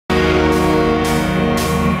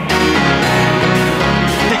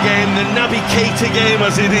a navigator game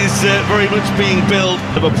as it is very much being built.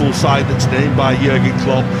 Liverpool side that's named by Jurgen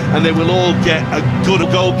Klopp, and they will all get a good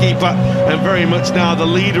goalkeeper, and very much now the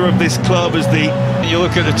leader of this club as the... You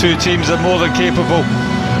look at the two teams, they're more than capable.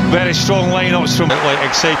 Very strong lineups from like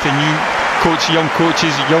exciting new young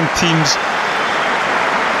coaches, young teams.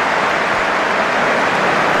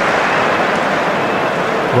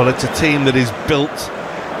 Well, it's a team that is built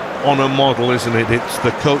on a model, isn't it? It's the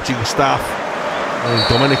coaching staff. And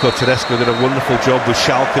Domenico Tedesco did a wonderful job with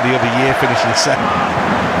Schalke the other year, finishing second.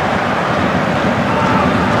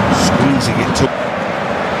 Squeezing it to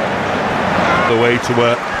the way to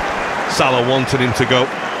where Salah wanted him to go.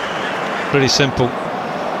 Pretty simple.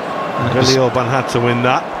 Billy Orban had to win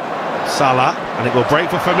that. Salah, and it will break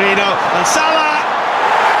for Firmino, and Salah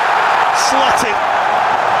slotted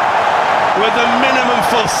with the minimum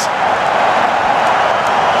fuss,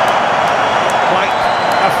 like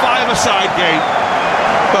a five-a-side game.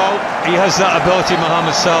 Well, he has that ability,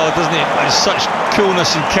 Mohamed Salah, doesn't he? There's such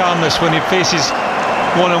coolness and calmness when he faces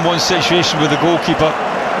one-on-one situation with the goalkeeper.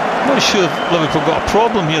 I'm not sure if Liverpool got a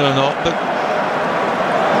problem here or not, but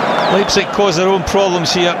Leipzig caused their own problems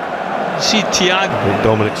here. You see Thiago.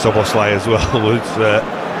 Dominic Szoboszlai as well was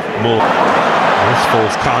more. This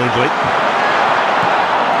falls kindly.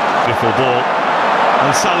 Beautiful ball,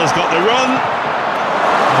 and Salah's got the run,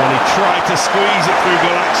 and he tried to squeeze it through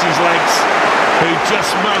Galaxi's legs, who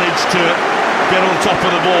just managed to get on top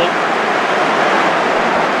of the ball.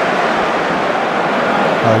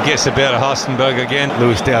 He gets the better Hasenberg again.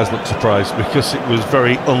 Luis Diaz looked surprised because it was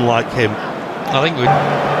very unlike him. I think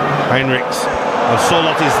Heinrichs, and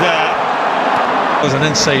Solot is there. There's an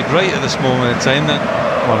inside right at this moment in time. Then,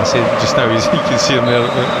 well, I say just now, you can see him there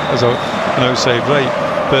as an outside right.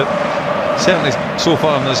 But certainly so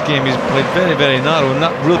far in this game he's played very, very narrow, and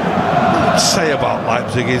that really... What I'd say about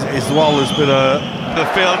Leipzig is while there's been a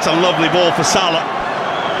field, it's a lovely ball for Salah,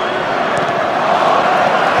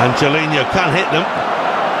 and Angelino can hit them.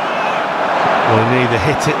 Well, he neither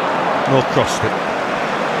hit it nor crossed it.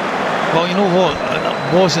 Well, you know what, that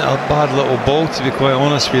wasn't a bad little ball, to be quite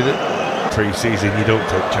honest with you. Pre-season you don't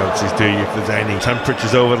take chances, do you, if there's any.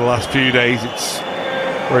 Temperatures over the last few days, it's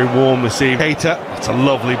very warm this evening. Keita, that's a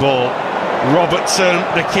lovely ball. Robertson,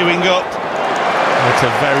 they're queuing up. That's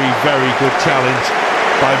a very, very good challenge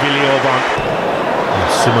by Billy Orban.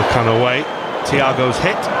 Simakan away. Thiago's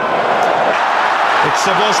hit. It's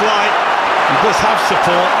Szoboszlai. He does have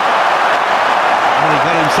support, and he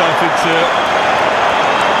got himself into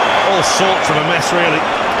all sorts of a mess, really.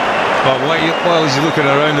 But while he's looking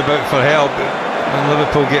around about for help, when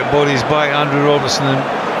Liverpool get bodies back, Andrew Robertson and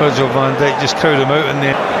Virgil van Dijk just crowd him out in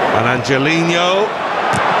there. And Angelino,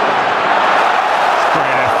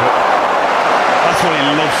 great effort. That's what he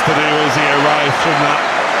loves to do as he arrives from that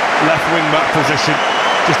left wing back position.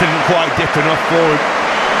 Just didn't quite dip enough for him.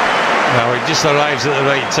 No, he just arrives at the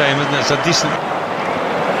right time, isn't it? It's a decent...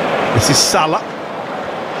 This is Salah.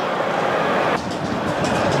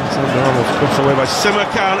 Crossed away by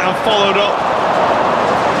Simakan and followed up.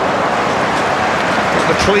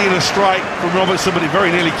 The cleaner strike from Robertson, but it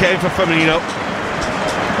very nearly came for Firmino.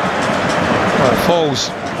 Well, it falls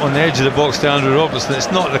on the edge of the box to Andrew Robertson.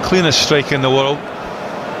 It's not the cleanest strike in the world.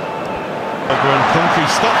 And Country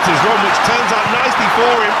stopped his run, which turns out nicely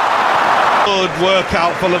for him. Good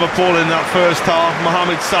workout for Liverpool in that first half.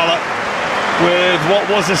 Mohamed Salah with what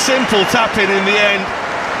was a simple tap-in the end.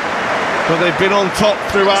 But they've been on top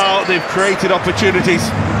throughout, they've created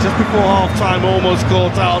opportunities. Just before half-time, almost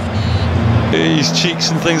caught out. His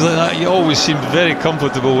cheeks and things like that, you always seem very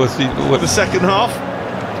comfortable with the second half.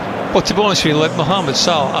 But to be honest with you, like Mohamed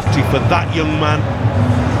Salah, for that young man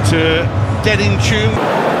to get in tune.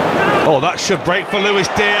 Oh, that should break for Luis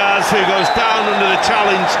Diaz, who goes down under the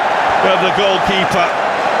challenge of the goalkeeper.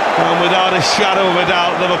 And without a shadow of a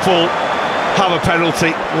doubt, Liverpool have a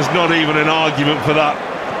penalty. There's not even an argument for that.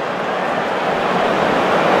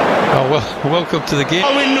 Oh, well, welcome to the game.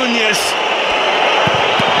 Darwin Nunez,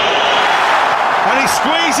 and he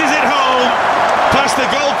squeezes it home past the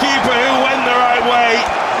goalkeeper who went the right way,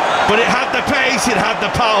 but it had the pace, it had the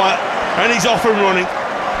power, and he's off and running.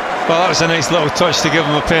 Well, that was a nice little touch to give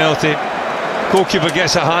him a penalty. Goalkeeper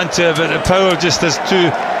gets a hand to it, but the power just is too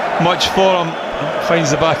much for him.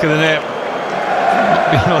 Finds the back of the net.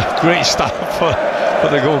 You know, great start for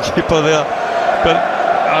the goalkeeper there, but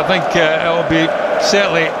I think it'll be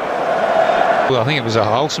certainly... Well, I think it was a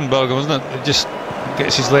Hasenberg, wasn't it? It just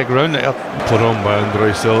gets his leg round it. Put on by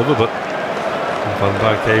Andre Silva, but Van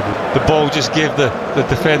Dijk able. The ball just gave the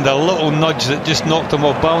defender a little nudge that just knocked him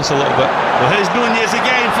off balance a little bit. Well, here's Nunez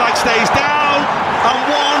again, flag stays down, and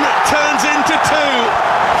one turns into two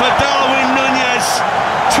for Darwin Nunez.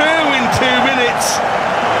 Two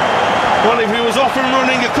Well, if he was off and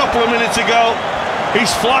running a couple of minutes ago,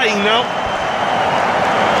 he's flying now.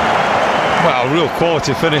 Well, real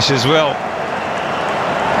quality finish as well.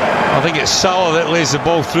 I think it's Salah that lays the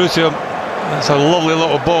ball through to him. It's a lovely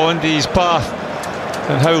little ball into his path,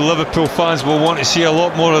 and how Liverpool fans will want to see a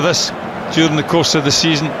lot more of this during the course of the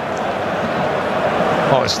season.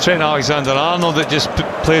 Oh, it's Trent Alexander-Arnold that just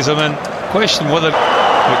plays him in. Question whether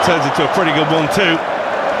it turns into a pretty good one too.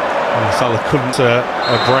 And Salah couldn't a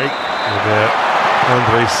break with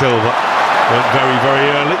Andre Silva. Went very, very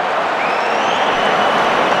early.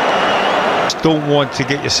 Don't want to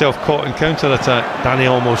get yourself caught in counter-attack. Danny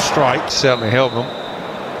almost strikes. Certainly help him.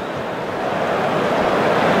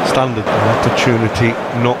 Standard opportunity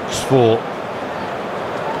knocks for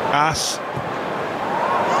Ass.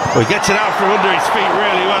 Well, he gets it out from under his feet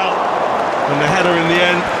really well, and the header in the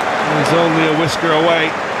end is only a whisker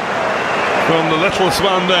away from the littlest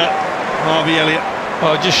man there, Harvey Elliott.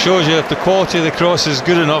 Well, it just shows you if the quality of the cross is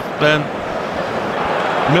good enough, then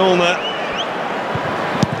Milner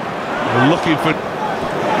looking for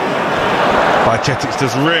Bajcetic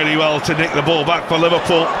does really well to nick the ball back for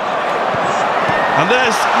Liverpool, and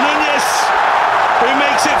there's Nunez who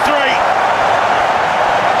makes it 3.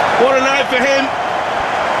 What a night for him.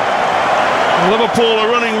 Liverpool are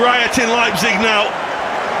running riot in Leipzig now.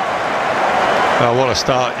 Well, what a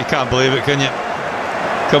start. You can't believe it, can you?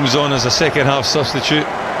 Comes on as a second half substitute,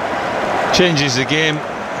 changes the game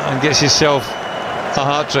and gets himself a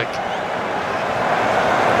hat-trick.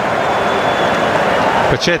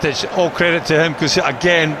 Bajcetic, all credit to him, because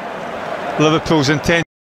again, Liverpool's intent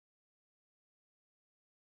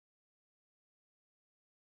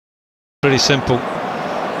pretty simple.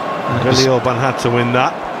 Billy Orban had to win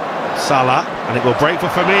that. Salah, and it will break for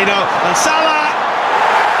Firmino, and Salah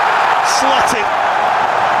slotted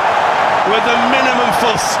with the minimum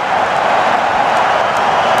fuss,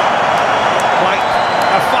 like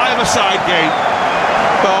a five-a-side game.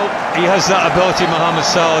 Well, he has that ability, Mohamed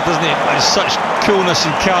Salah, doesn't he? There's such coolness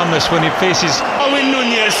and calmness when he faces Darwin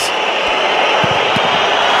Nunez,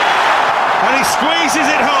 and he squeezes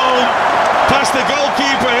it home past the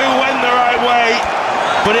goalkeeper who went the right way,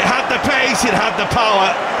 but it had the pace, it had the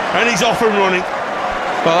power, and he's off and running.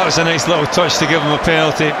 Well, that was a nice little touch to give him a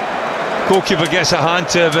penalty. Goalkeeper gets a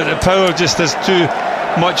hand to it, but the power just is too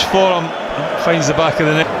much for him. Finds the back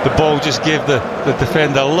of the net. The ball just gave the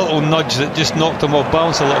defender a little nudge that just knocked him off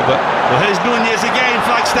balance a little bit. Well, here's Nunez again.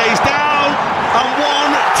 Flag stays down, and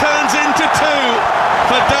 1 turns into 2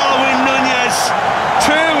 for Darwin Nunez.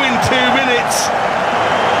 2 in 2 minutes.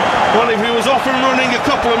 Well, if he was off and running a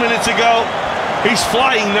couple of minutes ago, he's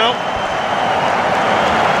flying now.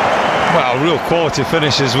 Well, real quality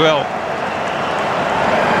finish as well.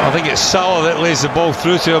 I think it's Salah that lays the ball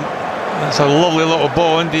through to him. It's a lovely little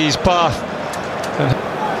ball into his path.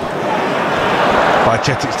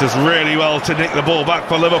 Bajcetic does really well to nick the ball back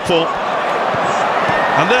for Liverpool.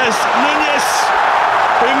 And there's Nunez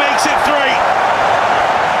who makes it 3.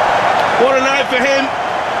 What a night for him.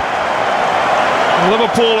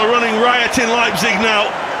 Liverpool are running riot in Leipzig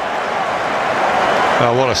now.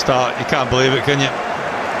 Well, what a start. You can't believe it, can you?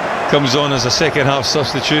 Comes on as a second half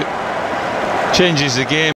substitute, changes the game.